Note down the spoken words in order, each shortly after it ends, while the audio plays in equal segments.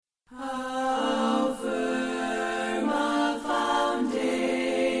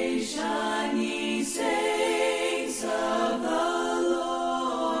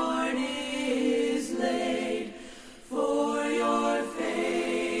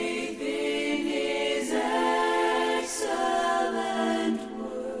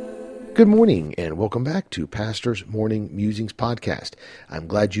Good morning and welcome back to Pastor's Morning Musings Podcast. I'm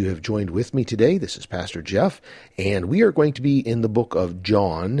glad you have joined with me today. This is Pastor Jeff, and we are going to be in the book of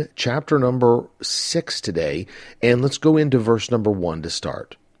John, chapter number 6 today, and let's go into verse number 1 to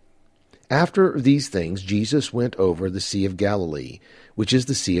start. After these things, Jesus went over the Sea of Galilee, which is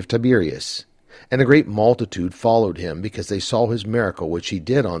the Sea of Tiberias, and a great multitude followed him because they saw his miracle which he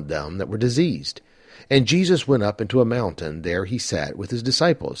did on them that were diseased. And Jesus went up into a mountain, there he sat with his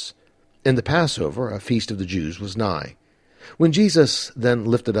disciples. And the Passover, a feast of the Jews, was nigh. When Jesus then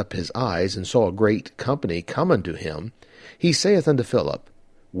lifted up his eyes, and saw a great company come unto him, he saith unto Philip,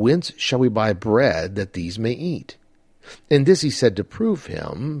 Whence shall we buy bread that these may eat? And this he said to prove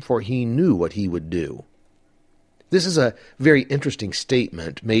him, for he knew what he would do. This is a very interesting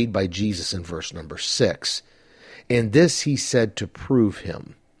statement made by Jesus in verse number 6. And this he said to prove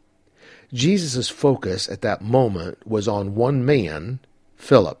him. Jesus' focus at that moment was on one man,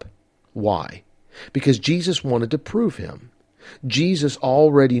 Philip. Why? Because Jesus wanted to prove him. Jesus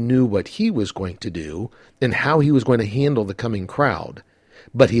already knew what he was going to do and how he was going to handle the coming crowd.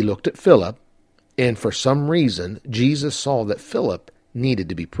 But he looked at Philip, and for some reason, Jesus saw that Philip needed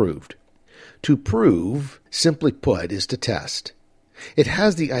to be proved. To prove, simply put, is to test. It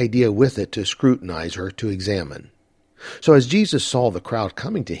has the idea with it to scrutinize or to examine. So as Jesus saw the crowd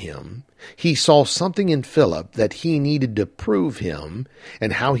coming to him, he saw something in Philip that he needed to prove him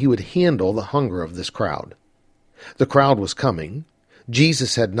and how he would handle the hunger of this crowd. The crowd was coming.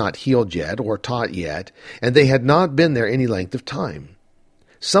 Jesus had not healed yet or taught yet, and they had not been there any length of time.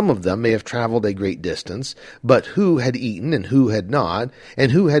 Some of them may have traveled a great distance, but who had eaten and who had not,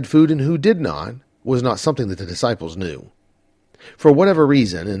 and who had food and who did not, was not something that the disciples knew. For whatever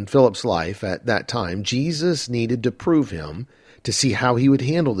reason, in Philip's life at that time, Jesus needed to prove him to see how he would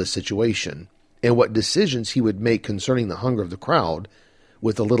handle this situation and what decisions he would make concerning the hunger of the crowd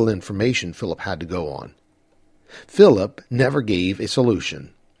with the little information Philip had to go on. Philip never gave a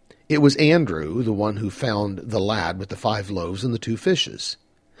solution. It was Andrew, the one who found the lad with the 5 loaves and the 2 fishes.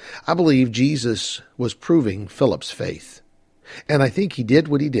 I believe Jesus was proving Philip's faith. And I think he did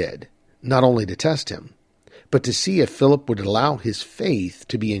what he did, not only to test him, but to see if Philip would allow his faith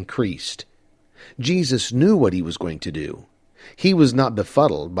to be increased. Jesus knew what he was going to do. He was not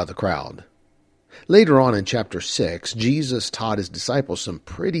befuddled by the crowd. Later on in chapter 6, Jesus taught his disciples some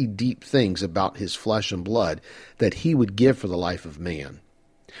pretty deep things about his flesh and blood that he would give for the life of man.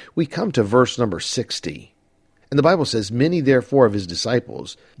 We come to verse number 60, and the Bible says, Many therefore of his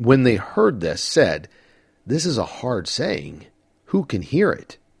disciples, when they heard this, said, This is a hard saying. Who can hear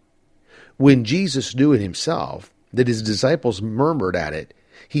it? When Jesus knew in himself that his disciples murmured at it,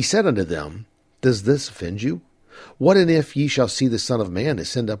 he said unto them, Does this offend you? What and if ye shall see the Son of Man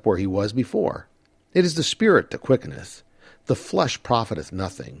ascend up where he was before? It is the Spirit that quickeneth, the flesh profiteth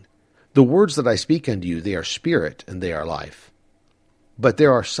nothing. The words that I speak unto you, they are spirit, and they are life. But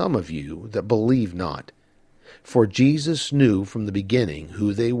there are some of you that believe not. For Jesus knew from the beginning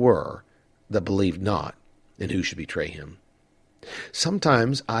who they were that believed not, and who should betray him.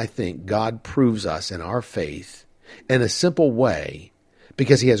 Sometimes I think God proves us in our faith in a simple way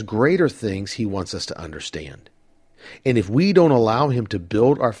because he has greater things he wants us to understand. And if we don't allow him to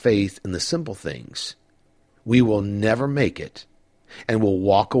build our faith in the simple things, we will never make it and will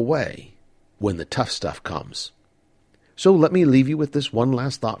walk away when the tough stuff comes. So let me leave you with this one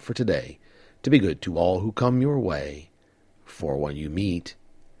last thought for today. To be good to all who come your way, for when you meet,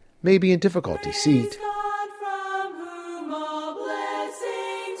 may be in difficulty seat.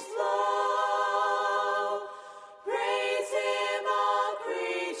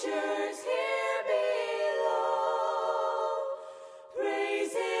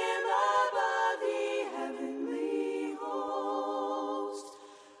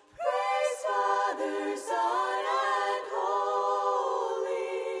 Son,